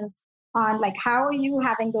conversations on how are you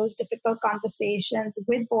having those difficult conversations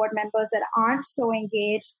with board members that aren't so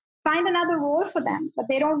engaged. Find another role for them, but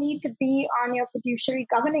they don't need to be on your fiduciary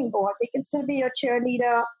governing board. They can still be your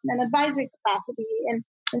cheerleader in an advisory capacity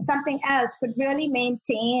and something else, but really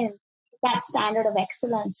maintain that standard of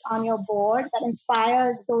excellence on your board that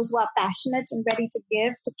inspires those who are passionate and ready to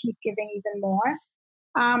give to keep giving even more.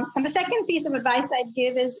 And the second piece of advice I'd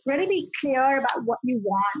give is really be clear about what you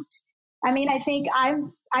want. I mean, I think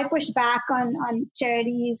I push back on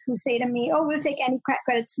charities who say to me, "Oh, we'll take any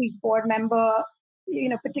Credit Suisse board member,"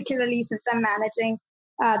 particularly since I'm managing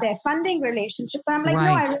their funding relationship. And I'm like,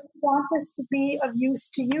 No, I really want this to be of use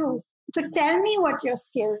to you. So tell me what your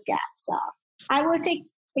skill gaps are. I will take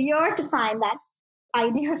a year to find that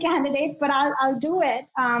ideal candidate, but I'll do it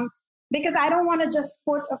because I don't want to just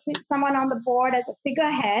put someone on the board as a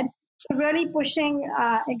figurehead. So really pushing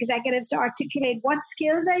executives to articulate what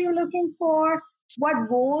skills are you looking for, what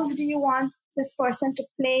roles do you want this person to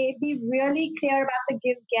play, be really clear about the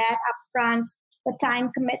give-get upfront, the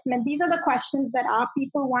time commitment. These are the questions that our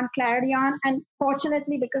people want clarity on. And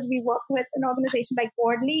fortunately, because we work with an organization like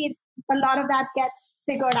Board Lead, a lot of that gets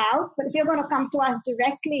figured out. But if you're going to come to us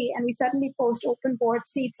directly, and we certainly post open board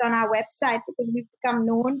seats on our website because we've become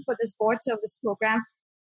known for this board service program,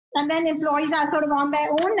 and then employees are sort of on their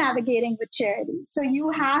own navigating with charities. So you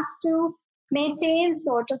have to maintain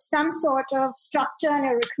some sort of structure in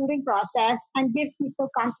your recruiting process and give people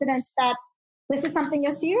confidence that this is something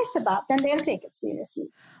you're serious about, then they'll take it seriously.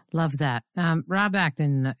 Love that. Rob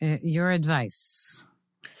Acton, your advice.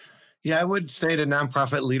 Yeah, I would say to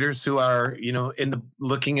nonprofit leaders who are,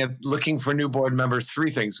 looking for new board members,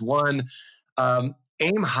 three things. One,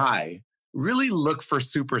 Aim high. Really look for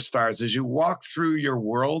superstars. As you walk through your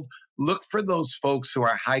world, look for those folks who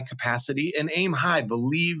are high capacity and aim high.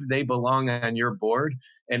 Believe they belong on your board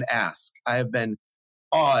and ask. I have been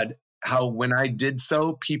awed how when I did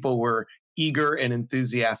so, people were eager and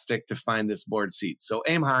enthusiastic to find this board seat. So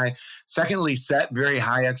aim high. Secondly, set very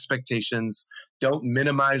high expectations. Don't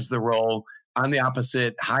minimize the role. On the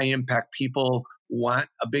opposite, high impact people want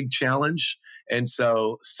a big challenge. And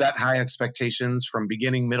so set high expectations from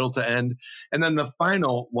beginning, middle to end. And then the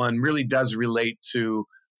final one really does relate to,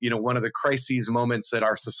 one of the crises moments that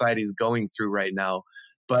our society is going through right now.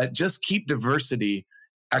 But just keep diversity,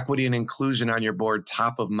 equity, and inclusion on your board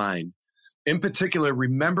top of mind. In particular,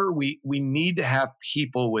 remember, we need to have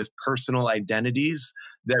people with personal identities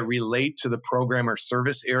that relate to the program or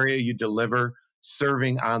service area you deliver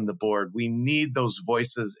serving on the board. We need those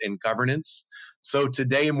voices in governance. So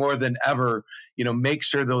today, more than ever, make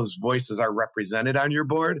sure those voices are represented on your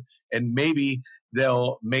board, and maybe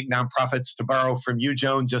they'll make nonprofits, to borrow from you,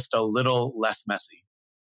 Joan, just a little less messy.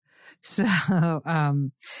 So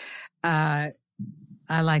I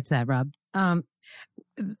liked that, Rob.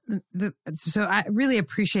 So I really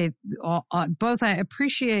appreciate both. I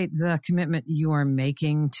appreciate the commitment you are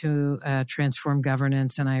making to transform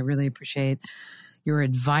governance, and I really appreciate your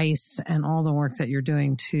advice and all the work that you're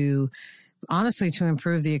doing to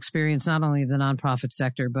improve the experience not only of the nonprofit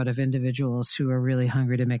sector but of individuals who are really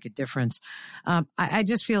hungry to make a difference. I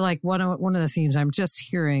just feel like one of the themes I'm just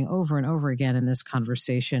hearing over and over again in this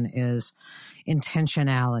conversation is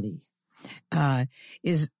intentionality.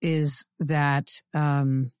 Is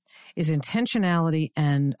intentionality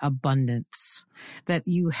and abundance, that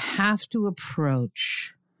you have to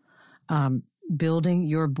approach building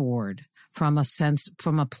your board from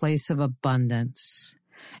a place of abundance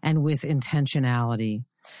and with intentionality.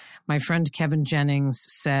 My friend Kevin Jennings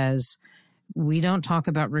says, we don't talk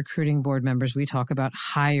about recruiting board members, we talk about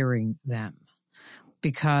hiring them.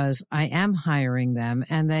 Because I am hiring them,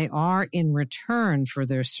 and they are, in return for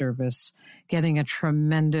their service, getting a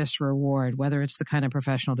tremendous reward, whether it's the kind of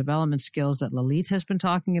professional development skills that Lalit has been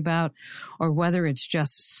talking about, or whether it's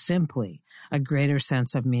just simply a greater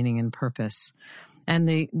sense of meaning and purpose. And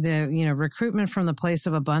the recruitment from the place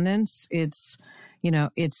of abundance,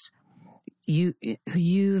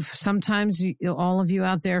 you've sometimes all of you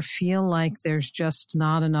out there feel like there's just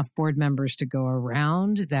not enough board members to go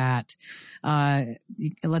around, that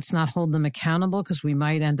let's not hold them accountable because we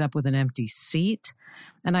might end up with an empty seat.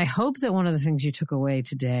 And I hope that one of the things you took away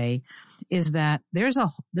today is that there's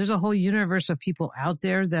a whole universe of people out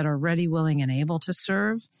there that are ready, willing, and able to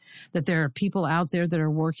serve, that there are people out there that are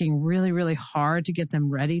working really, really hard to get them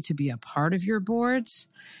ready to be a part of your boards.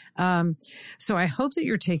 So I hope that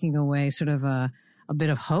you're taking away sort of a bit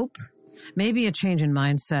of hope, maybe a change in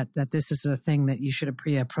mindset that this is a thing that you should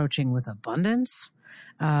be approaching with abundance.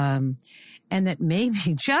 And that maybe,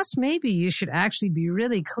 just maybe, you should actually be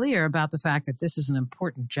really clear about the fact that this is an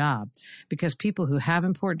important job, because people who have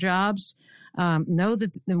important jobs know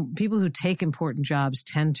that the people who take important jobs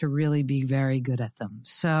tend to really be very good at them.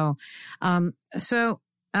 So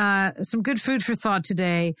some good food for thought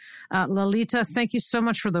today. Lalita, thank you so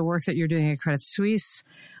much for the work that you're doing at Credit Suisse,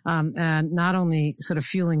 and not only sort of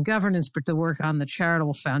fueling governance, but the work on the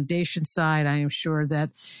charitable foundation side. I am sure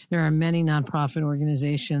that there are many nonprofit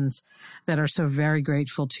organizations that are so very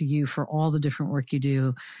grateful to you for all the different work you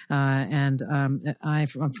do. And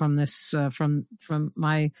from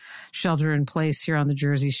my shelter in place here on the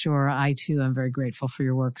Jersey Shore, I too am very grateful for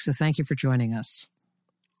your work. So thank you for joining us.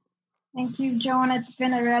 Thank you, Joan. It's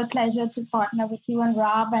been a real pleasure to partner with you and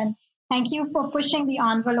Rob, and thank you for pushing the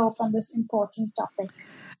envelope on this important topic.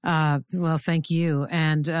 Well, thank you.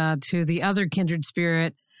 And to the other kindred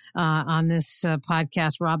spirit on this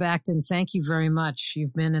podcast, Rob Acton, thank you very much.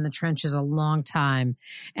 You've been in the trenches a long time,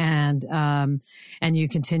 and you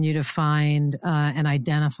continue to find and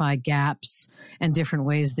identify gaps and different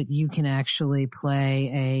ways that you can actually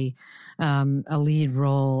play a lead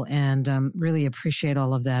role, and really appreciate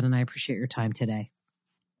all of that. And I appreciate your time today.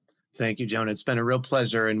 Thank you, Joan. It's been a real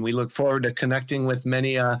pleasure, and we look forward to connecting with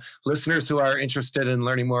many listeners who are interested in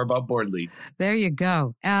learning more about Board Lead. There you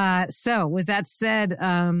go. So with that said,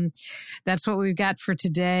 that's what we've got for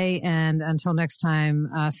today. And until next time,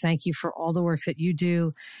 thank you for all the work that you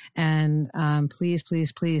do. And please,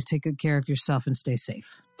 please, please take good care of yourself and stay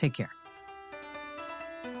safe. Take care.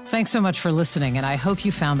 Thanks so much for listening, and I hope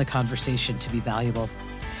you found the conversation to be valuable.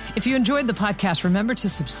 If you enjoyed the podcast, remember to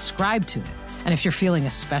subscribe to it. And if you're feeling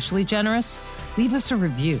especially generous, leave us a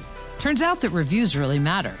review. Turns out that reviews really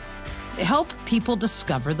matter. They help people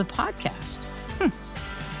discover the podcast.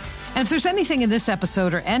 And And if there's anything in this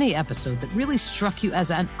episode or any episode that really struck you as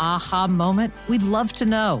an aha moment, we'd love to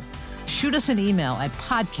know. Shoot us an email at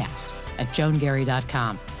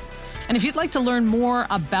podcast@joangary.com. And if you'd like to learn more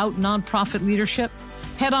about nonprofit leadership,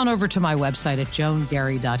 head on over to my website at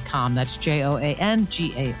joangary.com. That's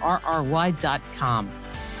JOANGARRY.com.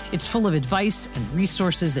 It's full of advice and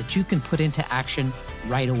resources that you can put into action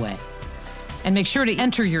right away. And make sure to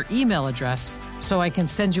enter your email address so I can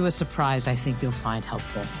send you a surprise I think you'll find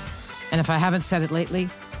helpful. And if I haven't said it lately,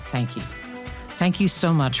 thank you. Thank you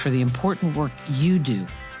so much for the important work you do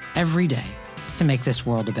every day to make this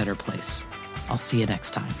world a better place. I'll see you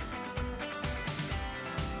next time.